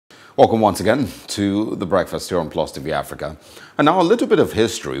Welcome once again to The Breakfast here on Plus TV Africa. And now a little bit of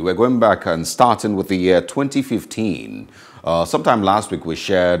history. We're going back and starting with the year 2015. Sometime last week we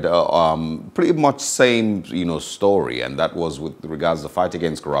shared pretty much same story, and that was with regards to the fight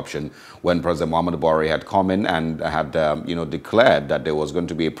against corruption when President Muhammadu Buhari had come in and had declared that there was going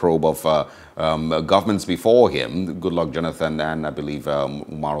to be a probe of governments before him, Goodluck Jonathan and I believe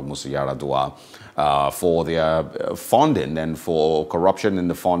Umaru Musa Yar'Adua, for their funding and for corruption in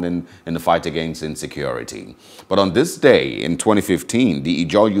the funding in the fight against insecurity. But on this day in 2015, the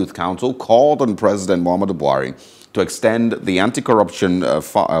Ijaw Youth Council called on President Muhammadu Buhari to extend the anti-corruption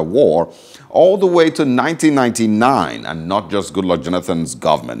war all the way to 1999 and not just Goodluck Jonathan's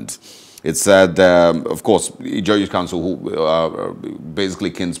government. It said, of course, Ijaw Youth Council, who basically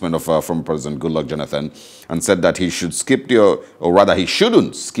kinsmen of from President Goodluck Jonathan, and said that he should skip or rather he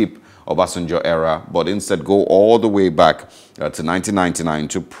shouldn't skip Obasanjo era, but instead go all the way back to 1999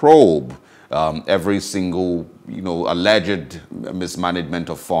 to probe every single, alleged mismanagement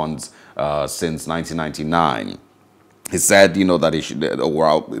of funds since 1999. He said, that he should,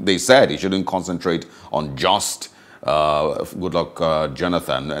 they said he shouldn't concentrate on just Goodluck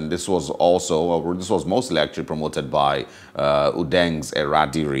Jonathan, and this was also, this was mostly actually promoted by Udeng's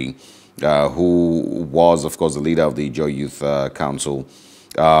Eradiri, who was, of course, the leader of the Ijaw Youth Council.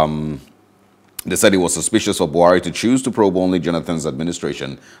 They said it was suspicious for Buhari to choose to probe only Jonathan's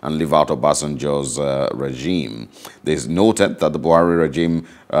administration and leave out Obasanjo's regime. They noted that the Buhari regime,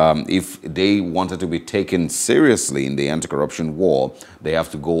 if they wanted to be taken seriously in the anti-corruption war, they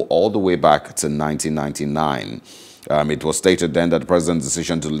have to go all the way back to 1999. It was stated then that the president's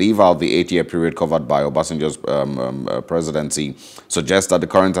decision to leave out the 8-year period covered by Obasanjo's presidency suggests that the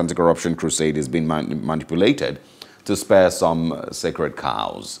current anti-corruption crusade is being manipulated to spare some sacred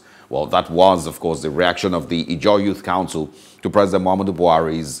cows. Well, that was, of course, the reaction of the Ijaw Youth Council to President Muhammadu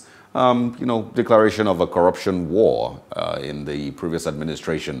Buhari's, declaration of a corruption war in the previous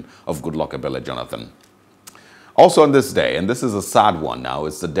administration of Goodluck Ebele Jonathan. Also on this day, and this is a sad one now,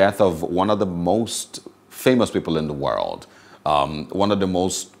 it's the death of one of the most famous people in the world. One of the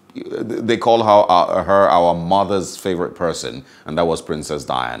most, they call her our mother's favorite person, and that was Princess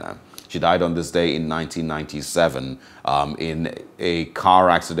Diana. She died on this day in 1997 in a car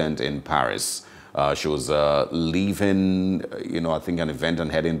accident in Paris. She was leaving, I think an event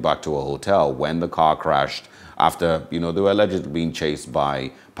and heading back to a hotel when the car crashed after, they were allegedly being chased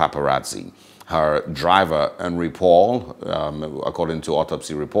by paparazzi. Her driver, Henry Paul, according to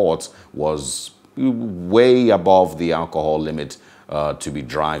autopsy reports, was way above the alcohol limit to be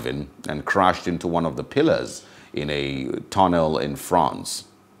driving and crashed into one of the pillars in a tunnel in France.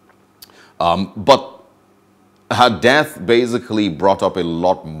 But her death basically brought up a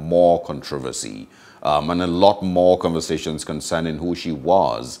lot more controversy and a lot more conversations concerning who she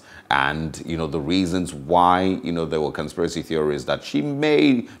was and, the reasons why, there were conspiracy theories that she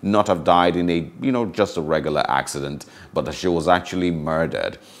may not have died in a, just a regular accident, but that she was actually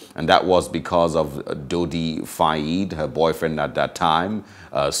murdered. And that was because of Dodi Fayed, her boyfriend at that time,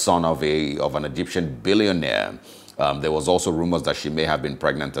 son of an Egyptian billionaire. There was also rumors that she may have been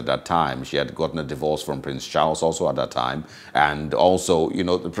pregnant at that time. She had gotten a divorce from Prince Charles also at that time. And also,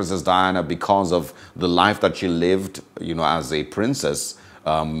 the Princess Diana, because of the life that she lived, as a princess,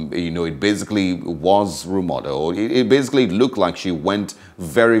 it basically was rumored, or it basically looked like she went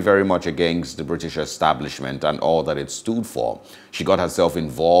very, very much against the British establishment and all that it stood for. She got herself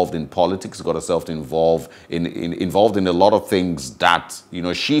involved in politics, got herself involved in a lot of things that,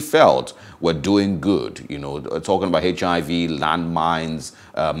 she felt were doing good, talking about HIV, landmines,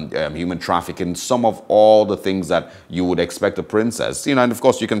 human trafficking, some of all the things that you would expect a princess, and of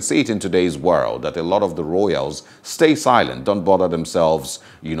course you can see it in today's world that a lot of the royals stay silent, don't bother themselves,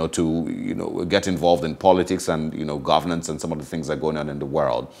 to get involved in politics and, governance and some of the things that are going on in the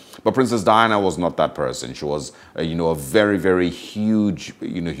world. But Princess Diana was not that person. She was, a very, very huge,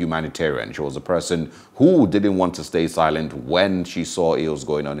 humanitarian. She was a person who didn't want to stay silent when she saw ills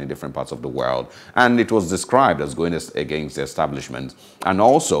going on in different parts of the world. And it was described as going against the establishment. And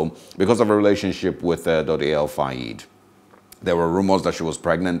also because of a relationship with Dodi El Fayed. There were rumors that she was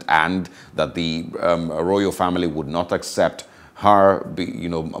pregnant and that the royal family would not accept her,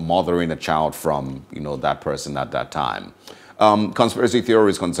 mothering a child from, that person at that time. Conspiracy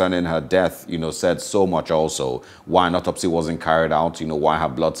theories concerning her death, said so much also. Why an autopsy wasn't carried out, why her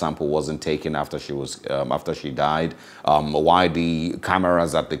blood sample wasn't taken after she died, why the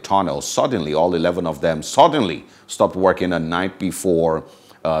cameras at the tunnel suddenly, all 11 of them suddenly stopped working a night before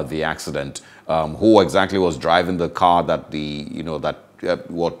the accident. Who exactly was driving the car that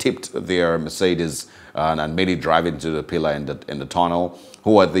tipped their Mercedes and made it drive into the pillar in the tunnel.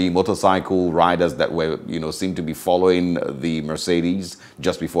 who are the motorcycle riders that were, seemed to be following the Mercedes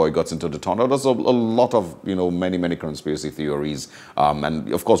just before it got into the tunnel. There's a lot of, many conspiracy theories.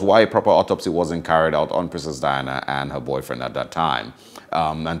 And of course, why a proper autopsy wasn't carried out on Princess Diana and her boyfriend at that time.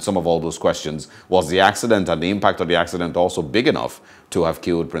 And some of all those questions. Was the accident and the impact of the accident also big enough to have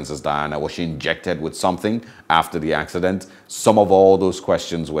killed Princess Diana? Was she injected with something after the accident? Some of all those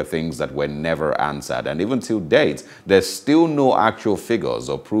questions were things that were never answered. And even till date, there's still no actual figures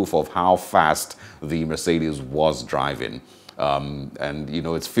or proof of how fast the Mercedes was driving. And,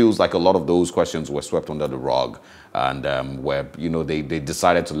 it feels like a lot of those questions were swept under the rug and where, they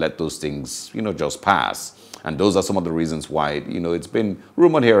decided to let those things, just pass. And those are some of the reasons why, it's been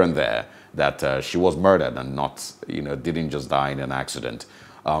rumored here and there that she was murdered and not, didn't just die in an accident.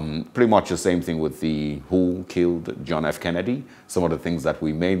 Pretty much the same thing with who killed John F. Kennedy. Some of the things that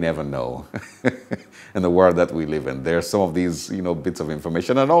we may never know in the world that we live in. There's some of these, bits of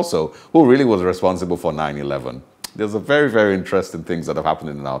information. And also, who really was responsible for 9/11? There's a very interesting things that have happened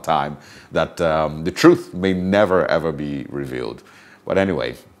in our time that the truth may never, ever be revealed. But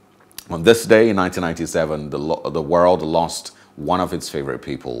anyway, on this day in 1997, the world lost one of its favorite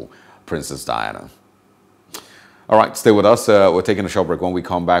people, Princess Diana. All right, stay with us. We're taking a short break. When we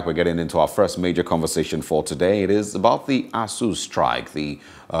come back, we're getting into our first major conversation for today. It is about the ASUU strike. The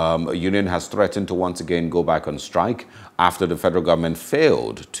union has threatened to once again go back on strike after the federal government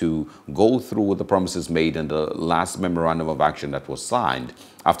failed to go through with the promises made in the last memorandum of action that was signed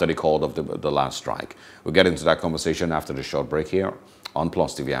after they called off the last strike. We'll get into that conversation after the short break here on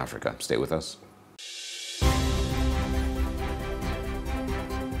Plus TV Africa. Stay with us.